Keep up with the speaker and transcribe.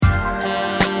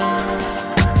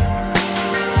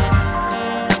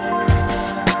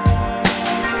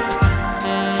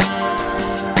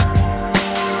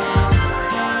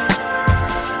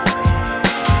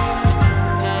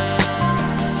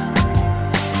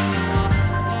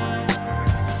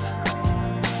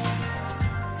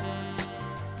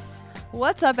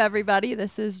What's up, everybody?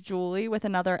 This is Julie with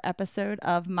another episode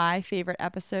of My Favorite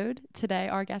Episode. Today,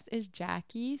 our guest is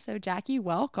Jacki. So, Jacki,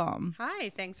 welcome. Hi,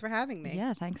 thanks for having me.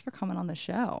 Yeah, thanks for coming on the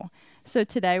show. So,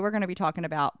 today we're going to be talking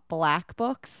about Black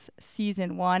Books,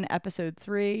 Season 1, Episode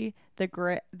 3,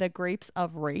 The Grapes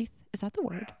of Wrath. Is that the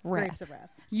word? Wrath. Grapes of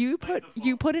Wrath. You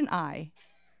put an I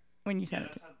when you said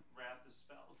it. That's how wrath is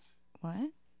spelled. What?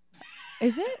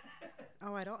 Is it?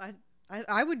 Oh,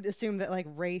 I would assume that like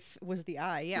Wraith was the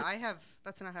I. Yeah, I have.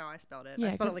 That's not how I spelled it.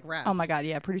 I spelled it like Wrath. Oh my God,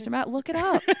 yeah. Producer Matt, look it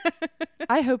up.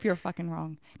 I hope you're fucking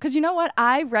wrong. Because you know what?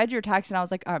 I read your text and I was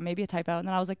like, maybe a typo. And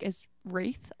then I was like, is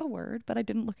Wraith a word? But I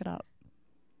didn't look it up.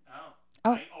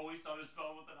 Oh. I always thought it was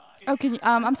spelled with an I. Oh, can you?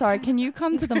 I'm sorry. Can you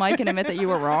come to the mic and admit that you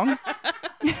were wrong?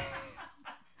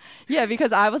 Yeah,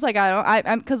 because I was like,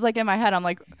 because like in my head, I'm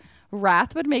like,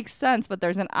 Wrath would make sense, but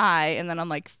there's an I, and then I'm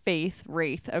like, Faith,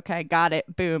 Wraith. Okay, got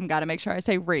it. Boom. Got to make sure I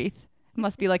say Wraith.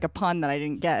 Must be like a pun that I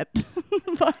didn't get.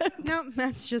 But No,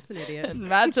 Matt's just an idiot.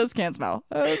 Matt just can't smell,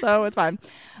 so it's fine.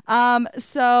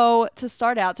 So to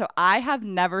start out, so I have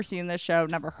never seen this show,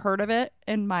 never heard of it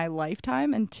in my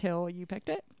lifetime until you picked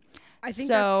it. I think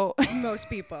so, that's most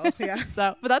people. Yeah.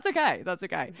 But that's okay. That's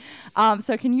okay.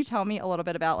 So can you tell me a little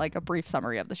bit about like a brief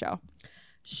summary of the show?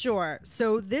 Sure.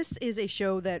 So this is a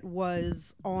show that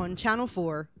was on Channel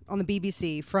 4 on the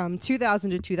BBC from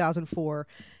 2000 to 2004.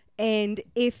 And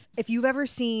if you've ever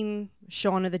seen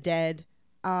Shaun of the Dead,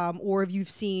 or if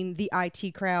you've seen The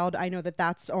IT Crowd, I know that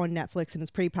that's on Netflix and it's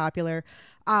pretty popular.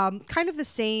 Kind of the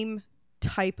same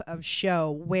type of show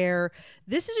where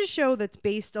this is a show that's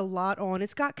based a lot on,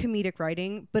 it's got comedic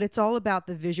writing, but it's all about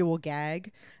the visual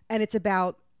gag, and it's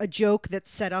about a joke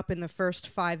that's set up in the first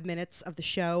 5 minutes of the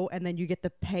show, and then you get the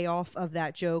payoff of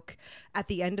that joke at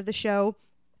the end of the show.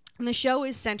 And the show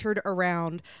is centered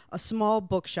around a small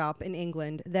bookshop in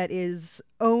England that is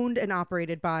owned and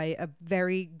operated by a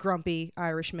very grumpy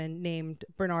Irishman named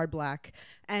Bernard Black.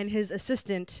 And his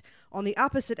assistant on the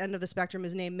opposite end of the spectrum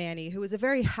is named Manny, who is a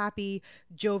very happy,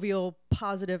 jovial,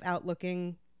 positive,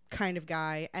 outlooking kind of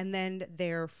guy. And then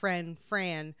their friend,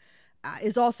 Fran,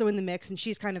 is also in the mix, and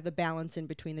she's kind of the balance in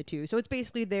between the two. So it's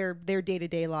basically their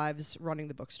day-to-day lives running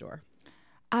the bookstore.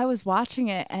 I was watching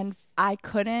it and I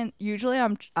couldn't. Usually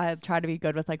I try to be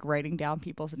good with like writing down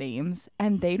people's names,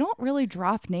 and they don't really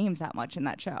drop names that much in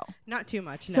that show. Not too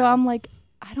much. So no. I'm like,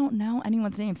 I don't know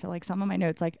anyone's name. So like some of my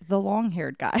notes, like the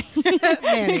long-haired guy,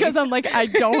 because I'm like, I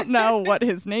don't know what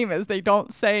his name is. They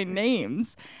don't say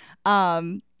names.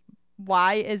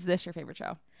 Why is this your favorite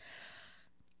show?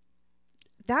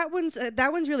 That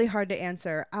one's really hard to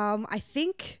answer. I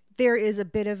think there is a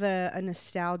bit of a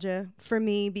nostalgia for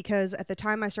me because at the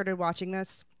time I started watching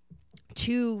this,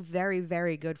 two very,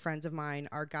 very good friends of mine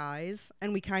are guys,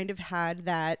 and we kind of had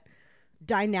that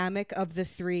dynamic of the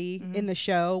three in the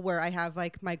show where I have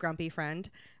like my grumpy friend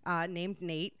named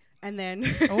Nate, and then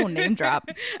name drop.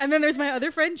 And then there's my other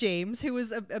friend James, who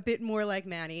is a bit more like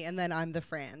Manny, and then I'm the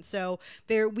Fran. So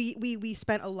there we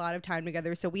spent a lot of time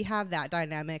together, so we have that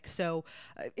dynamic. So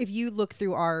if you look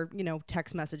through our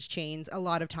text message chains, a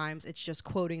lot of times it's just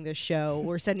quoting this show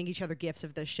or sending each other gifs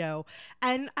of this show,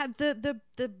 and the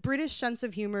British sense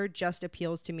of humor just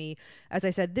appeals to me. As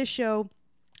I said, this show,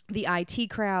 The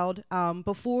IT Crowd,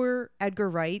 before Edgar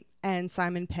Wright and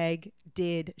Simon Pegg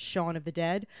did Shaun of the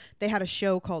Dead, they had a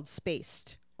show called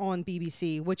Spaced on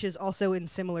BBC, which is also in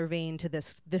similar vein to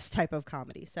this type of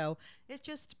comedy. So it's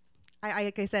just,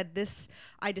 like I said, this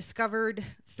I discovered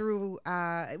through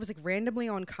it was like randomly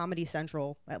on Comedy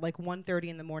Central at like 1:30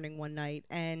 in the morning one night,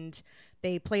 and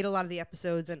they played a lot of the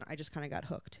episodes, and I just kind of got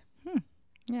hooked.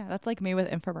 Yeah, that's like me with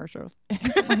infomercials.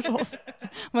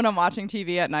 When I'm watching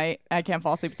TV at night, I can't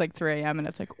fall asleep. It's like 3 a.m. and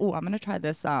it's like, oh, I'm going to try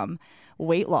this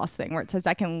weight loss thing where it says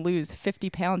I can lose 50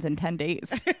 pounds in 10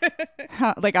 days.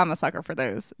 Like, I'm a sucker for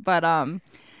those. But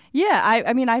yeah,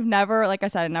 I mean, I've never, like I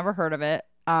said, I never heard of it.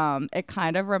 It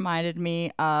kind of reminded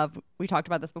me of, we talked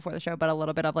about this before the show, but a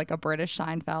little bit of like a British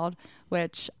Seinfeld,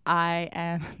 which I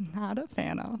am not a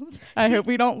fan of. I hope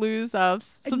we don't lose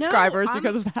subscribers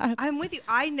because of that. I'm with you.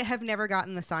 I have never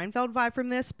gotten the Seinfeld vibe from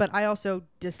this, but I also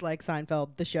dislike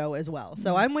Seinfeld, the show, as well.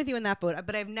 So I'm with you in that boat.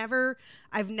 But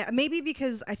maybe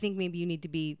because I think maybe you need to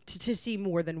be to see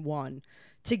more than one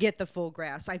to get the full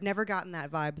grasp. I've never gotten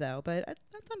that vibe though, but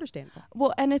that's understandable.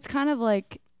 Well, and it's kind of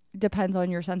like, depends on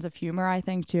your sense of humor, I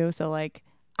think, too. So like,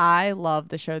 I love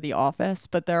the show The Office,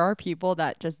 but there are people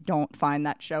that just don't find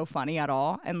that show funny at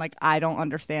all, and like I don't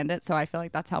understand it. So I feel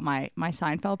like that's how my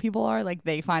Seinfeld people are. Like,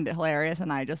 they find it hilarious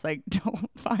and I just like don't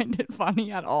find it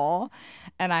funny at all,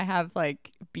 and I have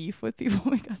like beef with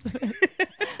people because of it.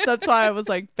 That's why I was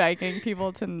like begging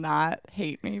people to not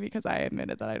hate me because I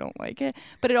admitted that I don't like it.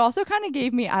 But it also kind of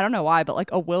gave me, I don't know why, but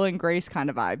like a Will and Grace kind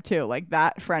of vibe too. Like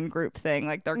that friend group thing,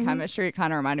 like their chemistry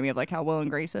kind of reminded me of like how Will and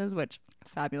Grace is, which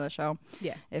fabulous show.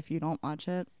 Yeah. If you don't watch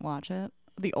it, watch it.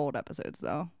 The old episodes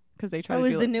though, because they try Oh, to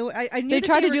is do the like, new? I knew they that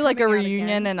tried to were do like a coming out reunion,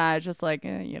 again. and I just like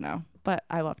you know. But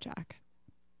I love Jack.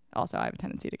 Also, I have a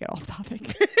tendency to get off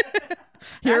topic.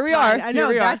 Here we are. I know Here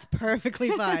we are. that's perfectly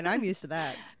fine. I'm used to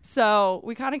that. So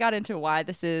we kind of got into why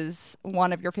this is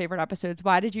one of your favorite episodes.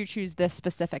 Why did you choose this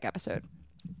specific episode?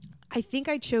 I think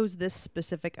I chose this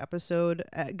specific episode,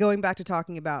 going back to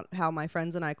talking about how my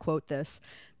friends and I quote this.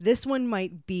 This one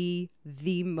might be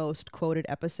the most quoted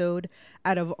episode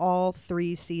out of all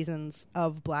 3 seasons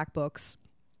of Black Books.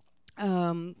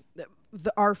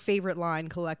 Our favorite line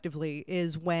collectively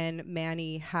is when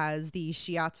Manny has the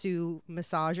shiatsu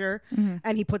massager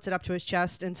and he puts it up to his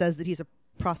chest and says that he's a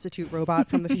prostitute robot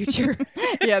from the future.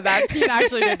 Yeah, that scene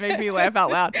actually did make me laugh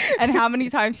out loud. And how many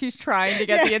times he's trying to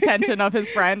get the attention of his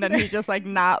friend and he's just like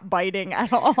not biting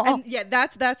at all. And yeah,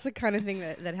 that's the kind of thing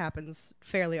that happens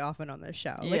fairly often on this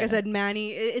show. Like I said,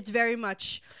 Manny, it's very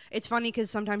much, it's funny because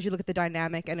sometimes you look at the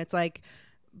dynamic and it's like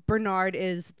Bernard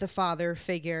is the father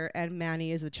figure and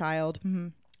Manny is the child.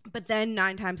 But then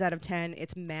 9 times out of 10,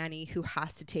 it's Manny who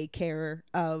has to take care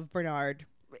of Bernard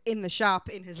in the shop,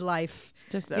 in his life.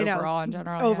 Just you overall know, in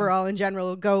general. Overall in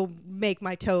general, go make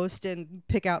my toast and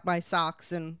pick out my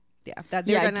socks. And their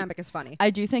dynamic is funny. I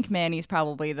do think Manny's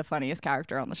probably the funniest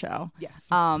character on the show. Yes.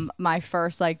 My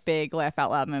first like big laugh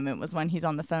out loud moment was when he's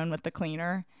on the phone with the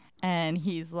cleaner and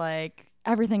he's like,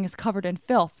 everything is covered in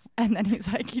filth, and then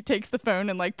he's like, he takes the phone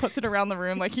and like puts it around the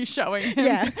room like he's showing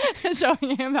him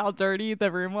showing him how dirty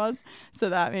the room was. So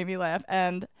that made me laugh.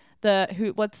 And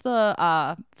what's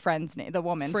the friend's name, the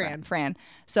woman, Fran.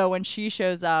 So when she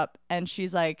shows up and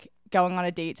she's like going on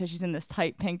a date, so she's in this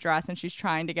tight pink dress and she's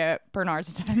trying to get Bernard's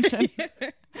attention.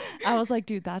 I was like,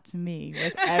 dude, that's me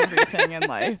with everything in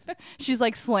life. She's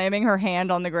like slamming her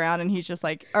hand on the ground and he's just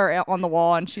like, or on the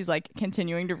wall, and she's like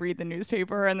continuing to read the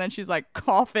newspaper, and then she's like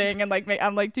coughing and like,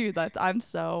 I'm like, dude, I'm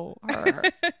so her.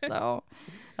 So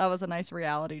that was a nice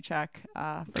reality check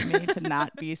for me to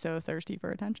not be so thirsty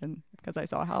for attention because I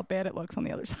saw how bad it looks on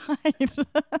the other side.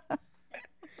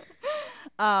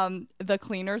 The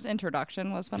cleaner's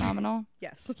introduction was phenomenal.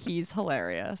 Yes. He's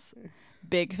hilarious.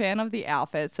 Big fan of the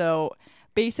outfit. So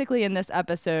basically in this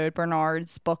episode,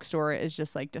 Bernard's bookstore is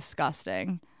just like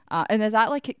disgusting. And is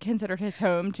that like considered his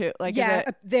home too? Like,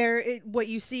 what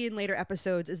you see in later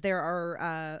episodes is there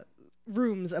are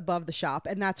rooms above the shop,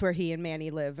 and that's where he and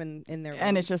Manny live in their rooms.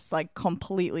 And it's just like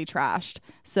completely trashed.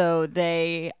 So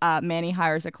Manny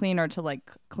hires a cleaner to like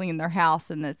clean their house,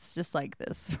 and it's just like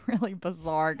this really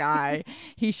bizarre guy.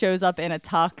 He shows up in a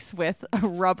tux with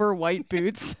rubber white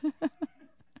boots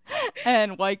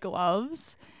and white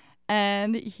gloves,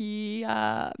 and he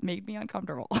made me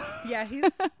uncomfortable. Yeah,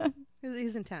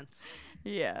 he's intense.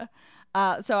 Yeah.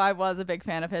 So I was a big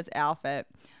fan of his outfit.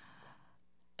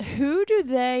 Who do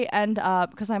they end up,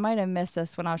 because I might have missed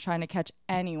this when I was trying to catch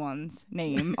anyone's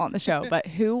name on the show, but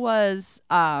who was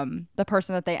the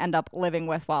person that they end up living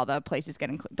with while the place is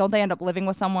getting clean? Don't they end up living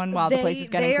with someone while the place is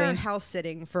getting clean? They are house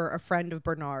sitting for a friend of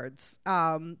Bernard's.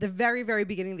 The very, very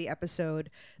beginning of the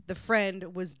episode, the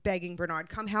friend was begging Bernard,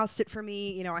 come house sit for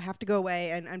me. You know, I have to go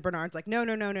away. And Bernard's like, no,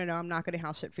 I'm not going to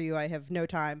house sit for you. I have no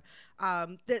time.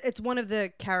 It's one of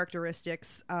the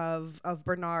characteristics of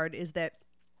Bernard is that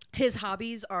his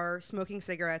hobbies are smoking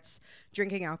cigarettes,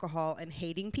 drinking alcohol, and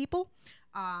hating people,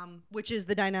 which is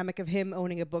the dynamic of him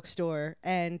owning a bookstore,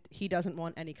 and he doesn't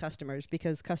want any customers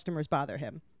because customers bother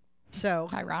him. So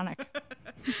ironic.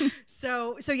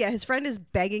 So yeah, his friend is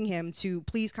begging him to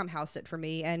please come house sit for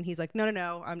me, and he's like,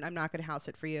 no, I'm not going to house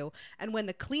sit for you. And when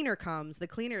the cleaner comes, the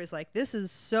cleaner is like, this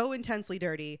is so intensely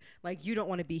dirty, like you don't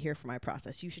want to be here for my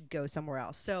process. You should go somewhere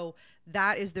else. So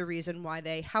that is the reason why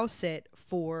they house sit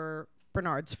for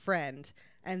Bernard's friend,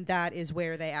 and that is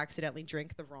where they accidentally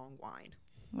drink the wrong wine,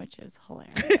 which is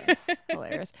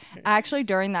hilarious. Actually,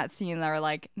 during that scene, they were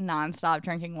like nonstop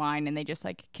drinking wine, and they just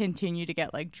like continue to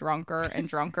get like drunker and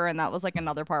drunker. And that was like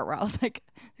another part where I was like,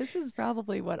 this is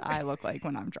probably what I look like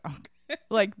when I'm drunk.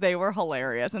 Like, they were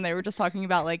hilarious, and they were just talking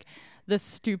about like the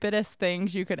stupidest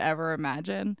things you could ever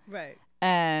imagine. Right.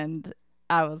 And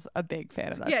I was a big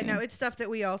fan of that scene. No, it's stuff that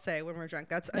we all say when we're drunk.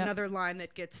 That's another line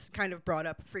that gets kind of brought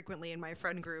up frequently in my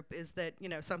friend group, is that, you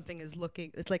know, something is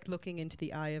it's like looking into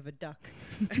the eye of a duck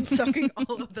and sucking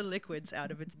all of the liquids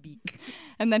out of its beak.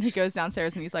 And then he goes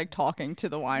downstairs and he's like talking to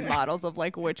the wine bottles of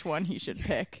like which one he should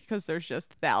pick, because there's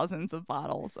just thousands of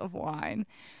bottles of wine.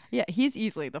 Yeah, he's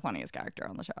easily the funniest character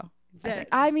on the show. That-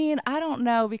 I mean, I don't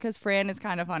know because Fran is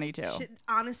kind of funny too.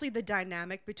 Honestly, the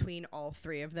dynamic between all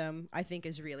three of them, I think,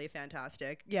 is really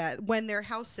fantastic. Yeah, when they're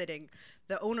house sitting,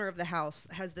 the owner of the house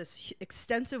has this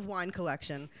extensive wine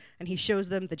collection, and he shows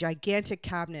them the gigantic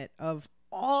cabinet of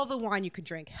all the wine you could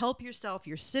drink. Help yourself.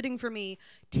 You're sitting for me.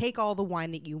 Take all the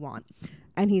wine that you want.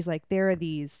 And he's like, there are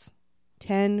these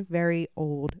 10 very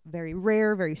old, very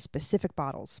rare, very specific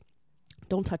bottles.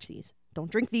 Don't touch these.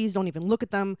 Don't drink these. Don't even look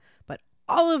at them. But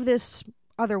all of this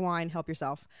other wine, help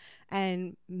yourself.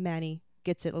 And Manny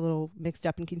gets it a little mixed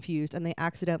up and confused, and they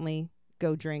accidentally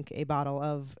go drink a bottle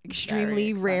of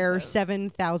extremely rare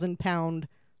 7,000-pound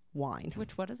wine.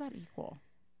 Which, what does that equal?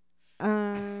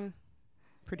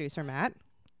 Producer Matt.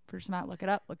 Producer Matt, look it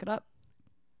up. Look it up.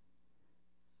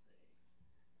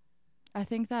 I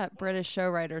think that British show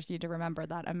writers need to remember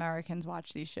that Americans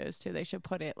watch these shows too. They should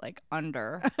put it like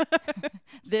under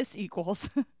this equals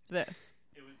this.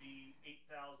 It would be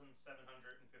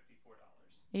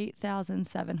 $8,754.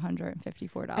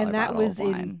 $8,754. And that was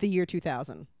in in the year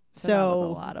 2000. So that was a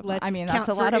lot of let's I mean, count that's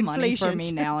a for lot of money for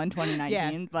inflation. me now in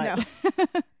 2019, Yeah, but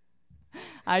no.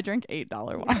 I drink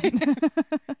 $8 wine.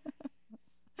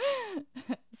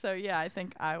 So yeah, I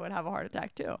think I would have a heart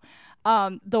attack too.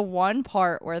 The one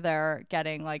part where they're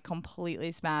getting like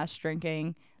completely smashed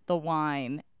drinking the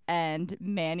wine and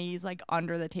Manny's like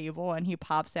under the table and he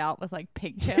pops out with like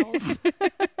pigtails.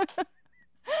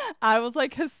 I was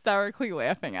like hysterically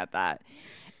laughing at that.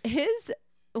 His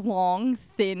long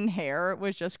thin hair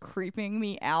was just creeping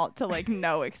me out to like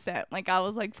no extent. Like I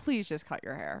was like, please just cut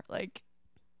your hair. Like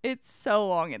it's so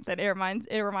long and thin. It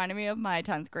reminded me of my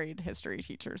 10th grade history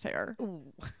teacher's hair.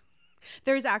 Ooh.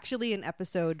 There's actually an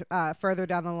episode further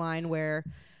down the line where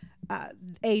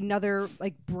another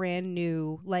like brand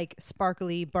new like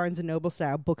sparkly Barnes and Noble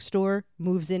style bookstore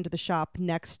moves into the shop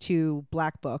next to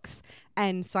Black Books,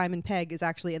 and Simon Pegg is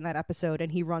actually in that episode,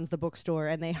 and he runs the bookstore,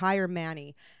 and they hire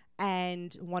Manny,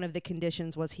 and one of the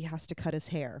conditions was he has to cut his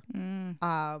hair.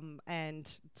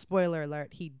 And spoiler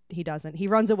alert, he doesn't. He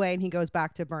runs away and he goes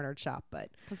back to Bernard's shop, but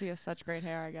Because he has such great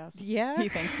hair, I guess. yeah, He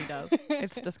thinks he does.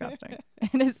 It's disgusting.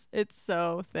 It's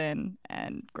so thin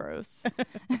and gross.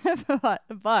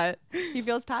 but he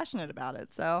feels passionate about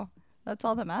it, so that's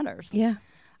all that matters. yeah.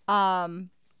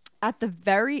 At the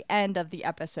very end of the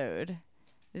episode,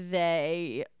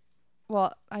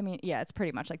 well, I mean, yeah, it's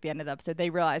pretty much like the end of the episode. They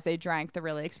realize they drank the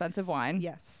really expensive wine.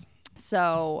 Yes.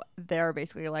 So they're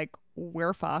basically like,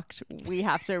 we're fucked. We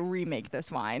have to remake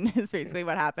this wine is basically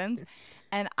what happens.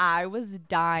 And I was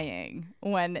dying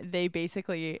when they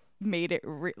basically made it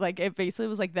like it basically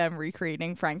was like them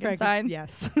recreating Frankenstein.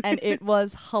 Yes. And it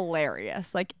was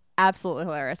hilarious. Like absolutely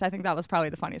hilarious. I think that was probably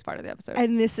the funniest part of the episode.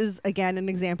 And this is, again, an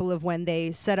example of when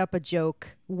they set up a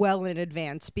joke well in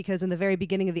advance, because in the very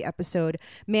beginning of the episode,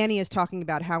 Manny is talking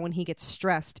about how when he gets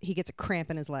stressed, he gets a cramp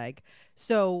in his leg.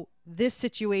 So this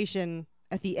situation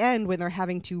at the end, when they're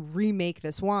having to remake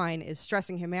this wine, is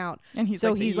stressing him out. And he's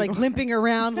like limping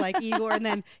around like Igor. And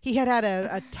then he had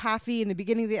a taffy in the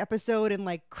beginning of the episode and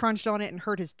like crunched on it and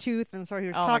hurt his tooth. And so he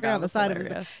was talking on the side of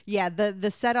it. Yeah, the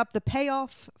setup, the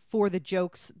payoff for the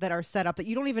jokes that are set up that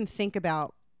you don't even think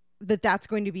about that's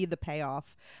going to be the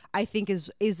payoff, I think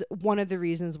is one of the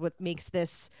reasons what makes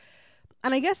this,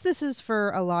 and I guess this is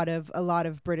for a lot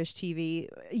of British TV,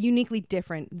 uniquely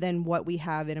different than what we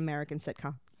have in American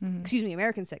sitcoms.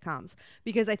 American sitcoms,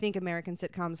 because I think American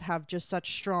sitcoms have just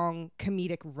such strong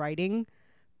comedic writing,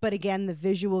 but again, the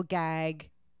visual gag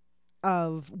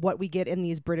of what we get in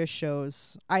these British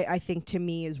shows, I think to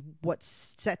me is what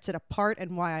sets it apart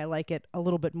and why I like it a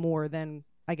little bit more than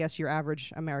I guess your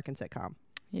average American sitcom.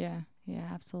 Yeah,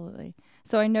 absolutely.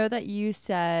 So I know that you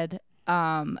said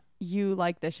you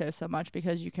like this show so much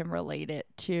because you can relate it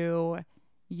to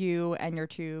you and your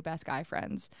two best guy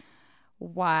friends.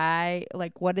 Why,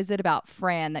 like, what is it about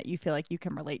Fran that you feel like you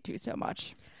can relate to so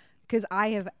much? Because I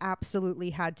have absolutely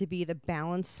had to be the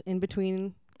balance in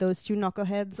between those two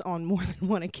knuckleheads on more than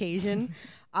one occasion.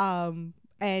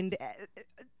 And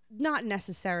not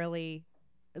necessarily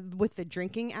with the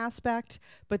drinking aspect,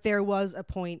 but there was a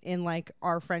point in like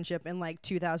our friendship in like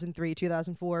 2003,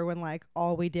 2004 when like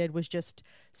all we did was just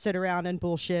sit around and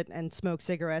bullshit and smoke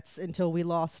cigarettes until we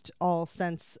lost all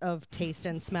sense of taste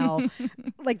and smell.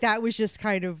 Like that was just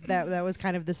kind of that was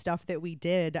kind of the stuff that we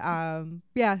did.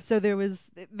 So there was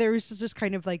just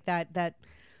kind of like that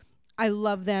I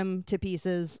love them to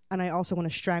pieces and I also want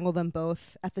to strangle them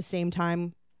both at the same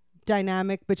time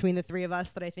dynamic between the three of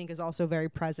us that I think is also very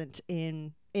present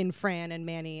in Fran and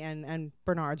Manny and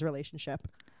Bernard's relationship.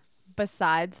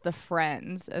 Besides the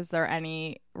friends, is there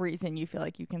any reason you feel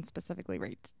like you can specifically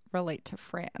relate to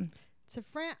Fran? To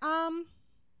friend.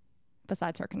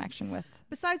 Besides her connection with,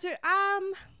 Besides her,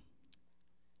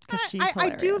 because she's I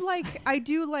hilarious. I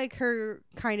do like her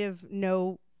kind of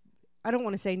I don't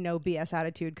want to say no BS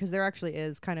attitude, because there actually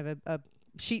is kind of a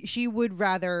she would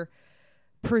rather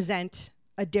present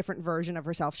a different version of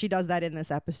herself. She does that in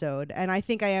this episode, and I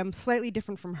think I am slightly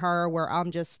different from her, where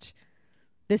I'm just,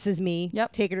 this is me,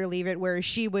 Yep. take it or leave it, whereas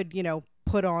she would,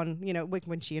 put on,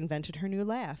 when she invented her new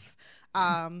laugh.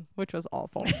 Which was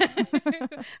awful.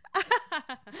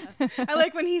 I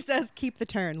like when he says, keep the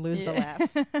turn, lose the laugh.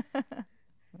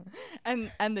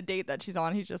 And the date that she's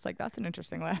on, he's just like, that's an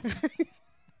interesting laugh.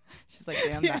 She's like,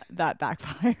 damn, that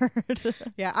backfired.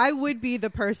 Yeah, I would be the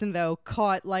person, though,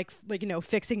 caught like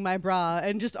fixing my bra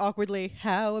and just awkwardly,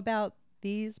 how about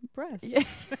these breasts?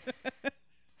 Yes.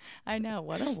 I know.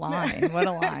 What a line. What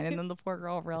a line. And then the poor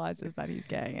girl realizes that he's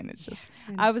gay. And it's just,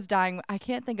 I was dying. I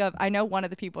can't think of, I know one of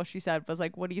the people she said was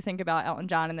like, what do you think about Elton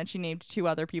John? And then she named two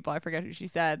other people. I forget who she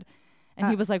said. And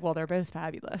he was like, well, they're both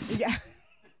fabulous. Yeah.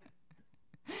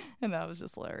 And that was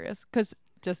just hilarious. Because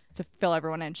just to fill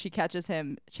everyone in, she catches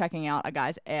him checking out a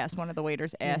guy's ass, one of the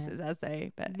waiters' asses, as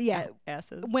they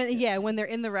asses. When they're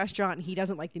in the restaurant and he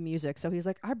doesn't like the music, so he's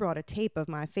like, I brought a tape of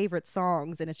my favorite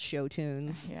songs, and it's show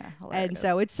tunes. Yeah, hilarious. And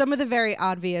so it's some of the very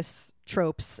obvious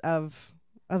tropes of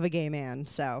a gay man.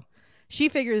 So she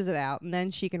figures it out, and then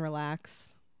she can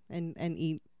relax and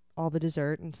eat all the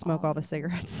dessert and smoke all the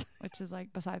cigarettes. Which is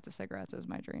like, besides the cigarettes, is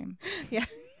my dream. Yeah.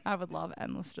 I would love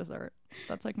endless dessert.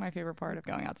 That's like my favorite part of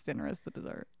going out to dinner is the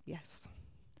dessert. Yes.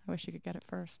 I wish you could get it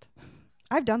first.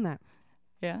 I've done that.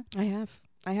 Yeah? I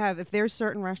have. If there's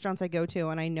certain restaurants I go to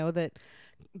and I know that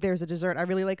there's a dessert I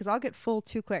really like, because I'll get full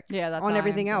too quick on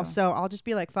everything else. So I'll just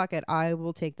be like, fuck it. I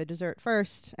will take the dessert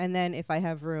first. And then if I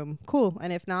have room, cool.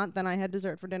 And if not, then I had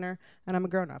dessert for dinner and I'm a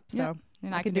grown up. So yep.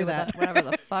 And I can do that. Whatever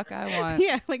the fuck I want.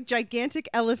 Yeah, like gigantic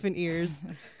elephant ears.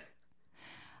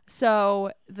 So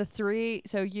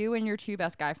you and your two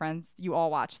best guy friends, you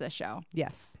all watch this show.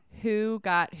 Yes. Who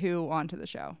got who onto the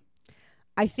show?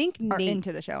 I think Or Nate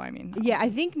into the show, I mean. Yeah, I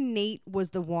think Nate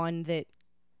was the one that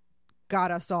got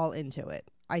us all into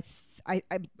it. I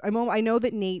know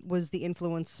that Nate was the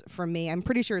influence for me. I'm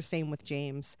pretty sure same with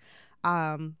James.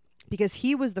 Because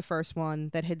he was the first one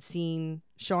that had seen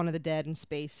Shaun of the Dead and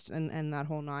Spaced and that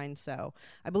whole nine. So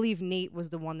I believe Nate was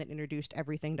the one that introduced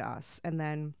everything to us. And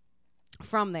then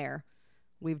from there,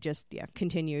 we've just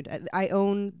continued. I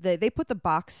own they put the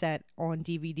box set on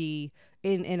DVD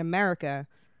in America,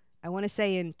 I want to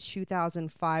say in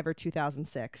 2005 or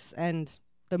 2006. And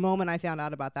the moment I found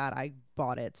out about that, I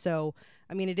bought it. So,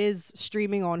 I mean, it is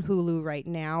streaming on Hulu right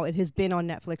now. It has been on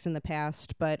Netflix in the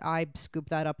past, but I scooped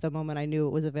that up the moment I knew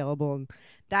it was available. And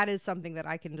that is something that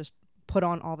I can just put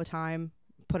on all the time,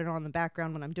 put it on in the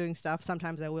background when I'm doing stuff.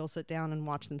 Sometimes I will sit down and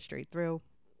watch them straight through.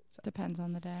 So. Depends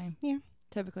on the day. Yeah.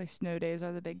 Typically, snow days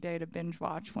are the big day to binge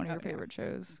watch one of your favorite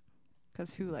shows.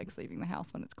 Because who likes leaving the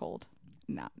house when it's cold?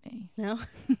 Not me. No.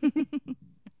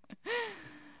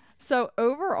 So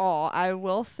overall, I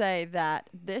will say that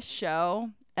this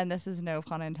show, and this is no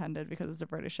pun intended because it's a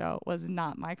British show, was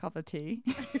not my cup of tea.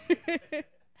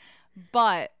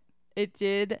 But it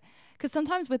did, because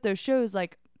sometimes with those shows,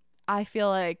 like, I feel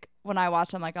like when I watch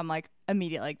them, like, I'm like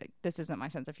immediately like, this isn't my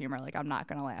sense of humor. Like, I'm not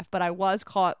gonna laugh. But I was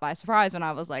caught by surprise when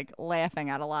I was like laughing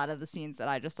at a lot of the scenes that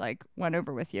I just like went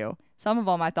over with you. Some of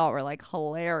them I thought were like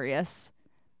hilarious,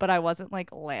 but I wasn't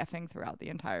like laughing throughout the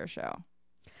entire show.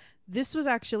 This was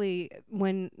actually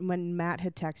when Matt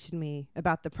had texted me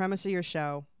about the premise of your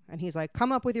show, and he's like,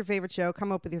 come up with your favorite show,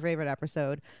 come up with your favorite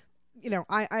episode. You know,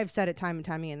 I've said it time and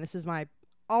time again, this is my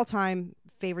all-time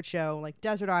favorite show, like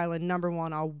Desert Island,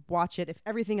 #1. I'll watch it. If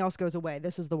everything else goes away,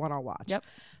 this is the one I'll watch. Yep.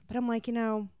 But I'm like,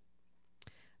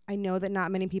 I know that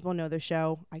not many people know the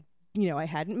show. I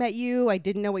hadn't met you. I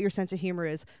didn't know what your sense of humor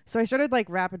is. So I started like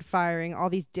rapid firing all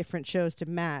these different shows to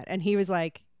Matt, and he was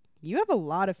like, you have a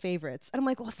lot of favorites. And I'm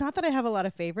like, well, it's not that I have a lot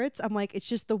of favorites. I'm like, it's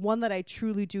just the one that I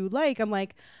truly do like. I'm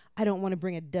like, I don't want to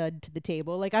bring a dud to the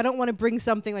table. Like, I don't want to bring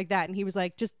something like that. And he was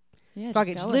like, just fuck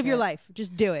it. Just live your life.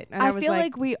 Just do it. And I was feel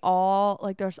like we all,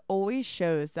 like, there's always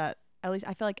shows that, at least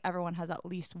I feel like everyone has at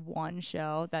least one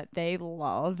show that they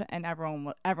love, and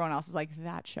everyone else is like,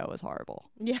 that show is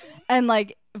horrible. Yeah. And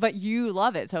like, but you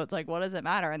love it. So it's like, what does it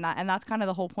matter? And that's kind of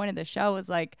the whole point of the show is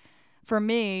like, for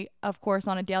me, of course,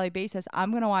 on a daily basis,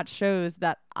 I'm going to watch shows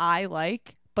that I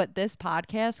like, but this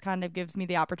podcast kind of gives me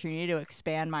the opportunity to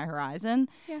expand my horizon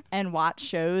and watch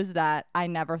shows that I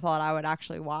never thought I would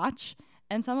actually watch.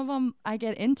 And some of them I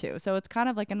get into. So it's kind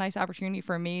of like a nice opportunity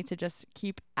for me to just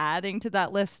keep adding to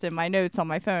that list in my notes on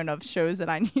my phone of shows that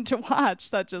I need to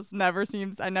watch that just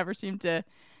I never seem to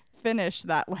finish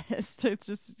that list. It's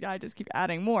just, I just keep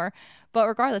adding more. But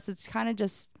regardless, it's kind of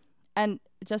just, and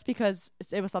just because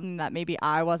it was something that maybe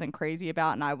I wasn't crazy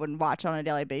about and I wouldn't watch on a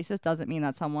daily basis doesn't mean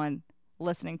that someone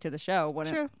listening to the show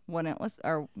wouldn't listen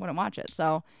or wouldn't watch it.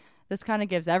 So this kind of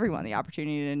gives everyone the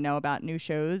opportunity to know about new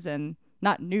shows, and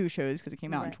not new shows because it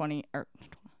came out in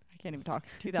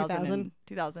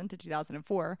 2000 to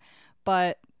 2004,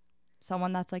 but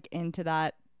someone that's like into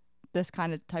that, this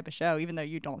kind of type of show, even though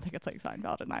you don't think it's like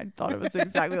Seinfeld, and I thought it was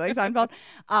exactly like Seinfeld,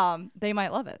 they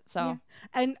might love it. So,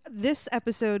 and this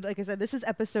episode, like I said, this is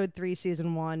episode 3,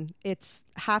 season 1. It's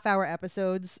half-hour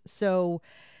episodes, so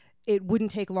it wouldn't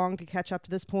take long to catch up to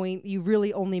this point. You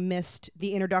really only missed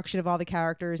the introduction of all the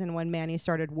characters and when Manny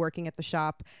started working at the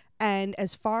shop. And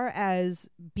as far as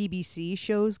BBC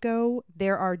shows go,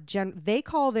 there are they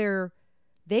call their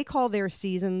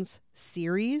seasons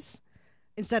series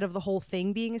instead of the whole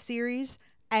thing being a series.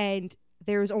 And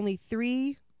there's only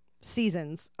 3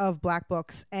 seasons of Black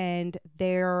Books, and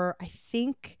they're, I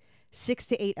think, 6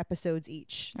 to 8 episodes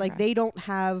each. Okay. Like, they don't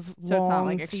have so long it's not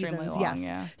like seasons. extremely long, yes.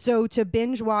 yeah. So to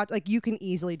binge watch, like, you can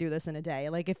easily do this in a day.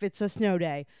 Like, if it's a snow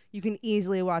day, you can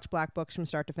easily watch Black Books from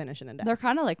start to finish in a day. They're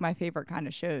kind of like my favorite kind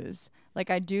of shows. Like,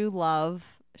 I do love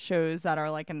shows that are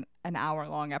like an hour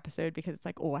long episode, because it's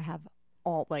like, oh, I have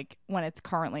all, like, when it's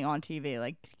currently on TV,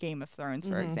 like Game of Thrones,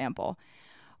 for example.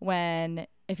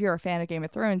 If you're a fan of Game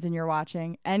of Thrones and you're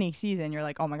watching any season, you're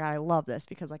like, oh my God, I love this,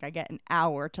 because like I get an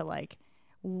hour to like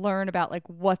learn about like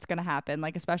what's going to happen,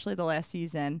 like especially the last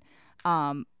season,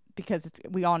 because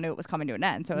we all knew it was coming to an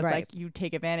end, so it's like you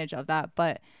take advantage of that.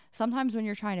 But sometimes when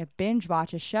you're trying to binge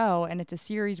watch a show and it's a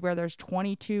series where there's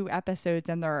 22 episodes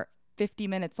and they're 50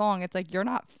 minutes long, it's like you're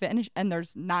not finished, and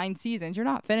there's 9 seasons, you're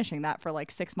not finishing that for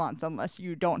like 6 months unless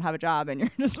you don't have a job and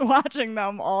you're just watching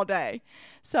them all day.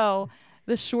 So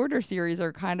the shorter series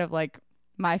are kind of like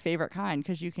my favorite kind,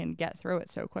 because you can get through it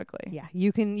so quickly. Yeah,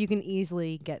 you can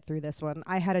easily get through this one.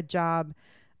 I had a job,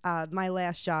 my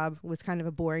last job was kind of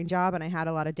a boring job, and I had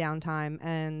a lot of downtime,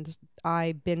 and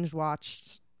I binge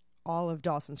watched all of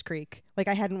Dawson's Creek. Like,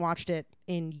 I hadn't watched it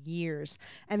in years,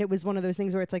 and it was one of those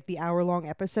things where it's like the hour-long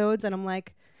episodes, and I'm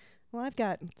like, well, I've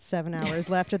got 7 hours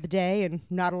left of the day and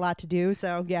not a lot to do.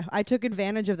 So, yeah, I took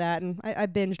advantage of that, and I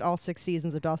binged all 6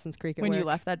 seasons of Dawson's Creek at When work. you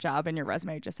left that job and your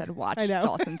resume just said, watch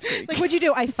Dawson's Creek. Like, what'd you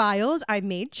do? I filed, I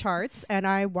made charts, and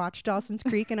I watched Dawson's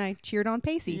Creek, and I cheered on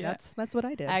Pacey. Yeah. That's what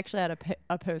I did. I actually had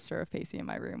a poster of Pacey in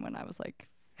my room when I was like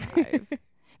 5.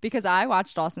 Because I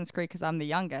watched Dawson's Creek because I'm the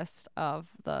youngest of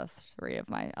the 3 of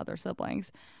my other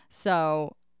siblings.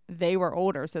 So they were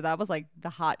older. So that was like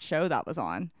the hot show that was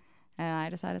on. And I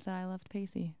decided that I loved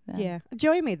Pacey then. Yeah.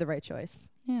 Joey made the right choice.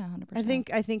 Yeah,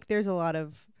 100%. I think there's a lot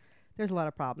of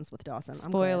problems with Dawson.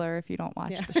 Spoiler if you don't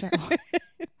watch the show.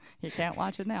 You can't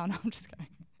watch it now. No, I'm just kidding.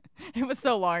 It was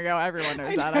so long ago. Everyone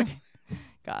knows that.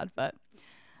 God, but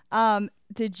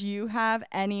did you have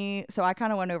any, so I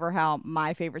kind of went over how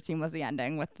my favorite scene was the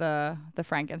ending with the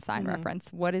Frankenstein reference.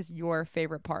 What is your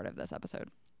favorite part of this episode?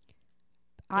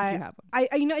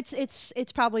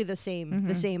 It's probably the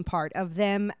same part of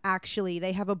them. Actually,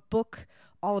 they have a book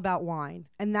all about wine,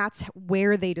 and that's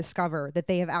where they discover that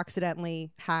they have accidentally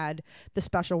had the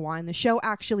special wine. The show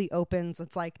actually opens,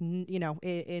 it's like,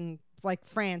 in like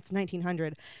France,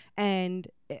 1900, and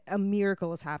a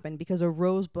miracle has happened because a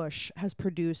rose bush has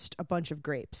produced a bunch of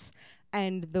grapes,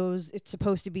 and it's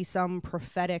supposed to be some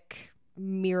prophetic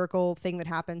miracle thing that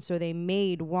happened. So they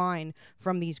made wine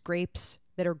from these grapes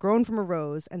that are grown from a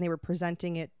rose, and they were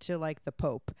presenting it to like the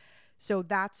Pope. So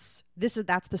that's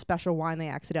the special wine they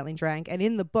accidentally drank. And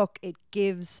in the book, it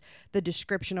gives the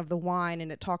description of the wine,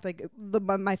 and it talked like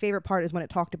my favorite part is when it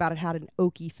talked about it had an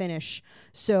oaky finish.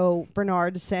 So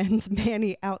Bernard sends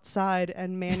Manny outside,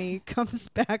 and Manny comes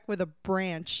back with a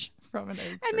branch From an oak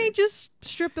tree. and they just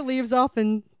strip the leaves off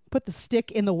and put the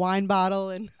stick in the wine bottle.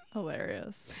 And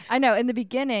hilarious. I know, in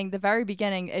the very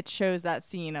beginning, it shows that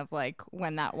scene of like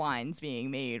when that wine's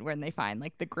being made, when they find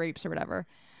like the grapes or whatever.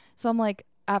 So I'm like,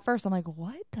 at first I'm like,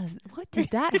 what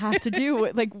did that have to do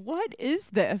with, like, what is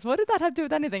this? What did that have to do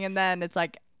with anything? And then it's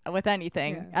like, with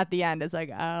anything at the end, it's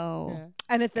like, oh. Yeah.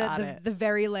 And at the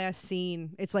very last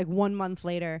scene, it's like 1 month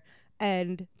later,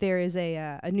 and there is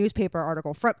a newspaper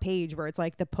article, front page, where it's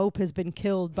like the Pope has been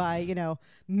killed by,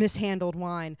 mishandled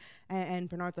wine. And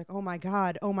Bernard's like, oh my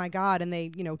God. And they,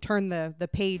 turn the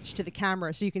page to the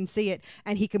camera so you can see it.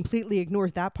 And he completely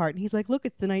ignores that part. And he's like, look,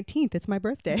 it's the 19th. It's my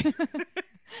birthday.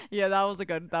 Yeah, that was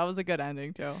a good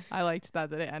ending too. I liked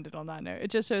that it ended on that note.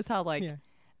 It just shows how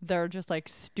they're just like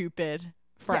stupid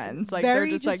friends. Yeah, like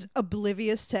very they're just like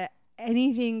oblivious to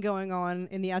anything going on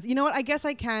in the outside. You know what? I guess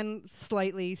I can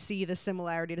slightly see the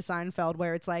similarity to Seinfeld,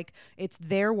 where it's like it's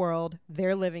their world,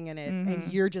 they're living in it,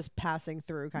 and you're just passing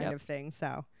through kind of thing.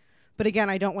 So, but again,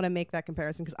 I don't want to make that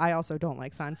comparison because I also don't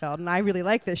like Seinfeld, and I really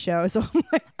like this show. So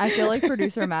I feel like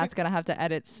producer Matt's gonna have to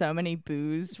edit so many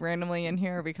boos randomly in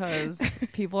here because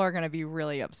people are gonna be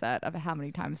really upset of how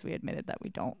many times we admitted that we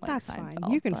don't like that's Seinfeld.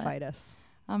 fine. You can fight us.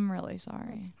 I'm really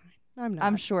sorry. I'm not.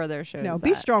 I'm sure there's shows. No,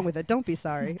 be strong with it. Don't be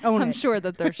sorry. Own I'm it. sure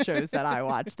that there's shows that I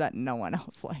watch that no one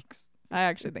else likes. I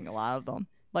actually think a lot of them,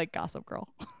 like Gossip Girl.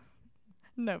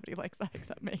 Nobody likes that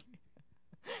except me.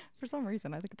 For some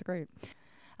reason, I think it's great.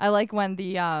 I like when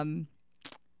the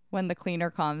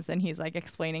cleaner comes and he's like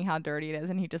explaining how dirty it is,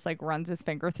 and he just like runs his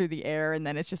finger through the air, and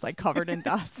then it's just like covered in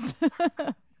dust.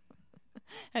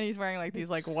 And he's wearing like these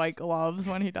like white gloves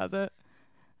when he does it.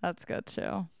 That's good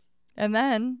too. And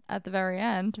then at the very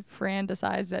end, Fran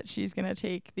decides that she's going to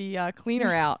take the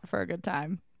cleaner out for a good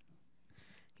time.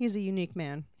 He's a unique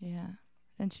man. Yeah.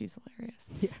 And she's hilarious.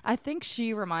 Yeah. I think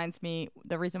she reminds me,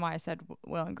 the reason why I said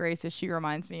Will and Grace is she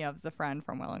reminds me of the friend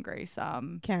from Will and Grace.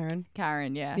 Karen.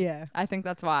 Karen, yeah. Yeah. I think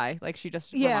that's why. Like she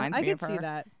just reminds me of her. I can see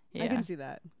that. Yeah. I can see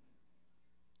that.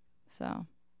 So,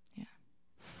 yeah.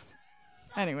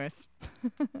 Anyways.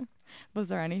 Was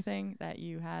there anything that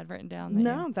you had written down?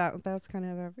 No, that's kind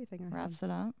of everything. Wraps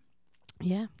it up.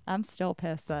 Yeah. I'm still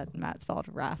pissed that Matt spelled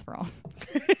wrath wrong.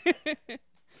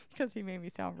 Because he made me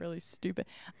sound really stupid.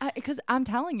 Because I'm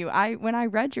telling you, when I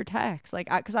read your text, like,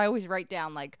 because I always write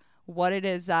down like what it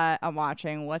is that I'm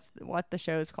watching, what the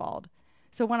show's called.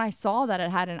 So when I saw that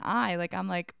it had an I, like, I'm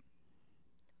like,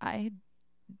 I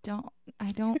don't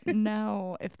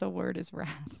know if the word is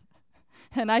wrath.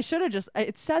 And I should have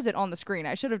it says it on the screen.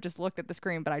 I should have just looked at the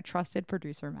screen, but I trusted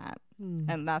producer Matt.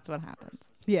 And that's what happens.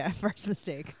 Yeah, first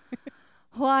mistake.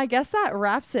 Well, I guess that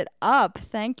wraps it up.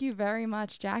 Thank you very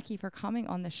much, Jacki, for coming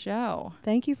on the show.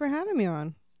 Thank you for having me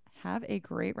on. Have a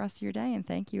great rest of your day, and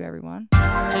thank you, everyone.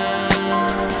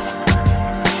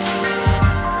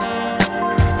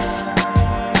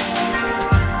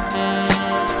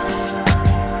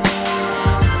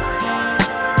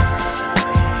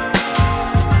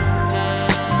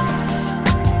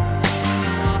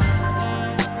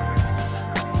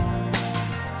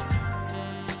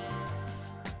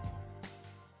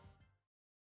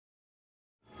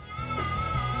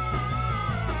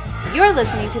 You're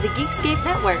listening to the Geekscape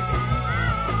Network.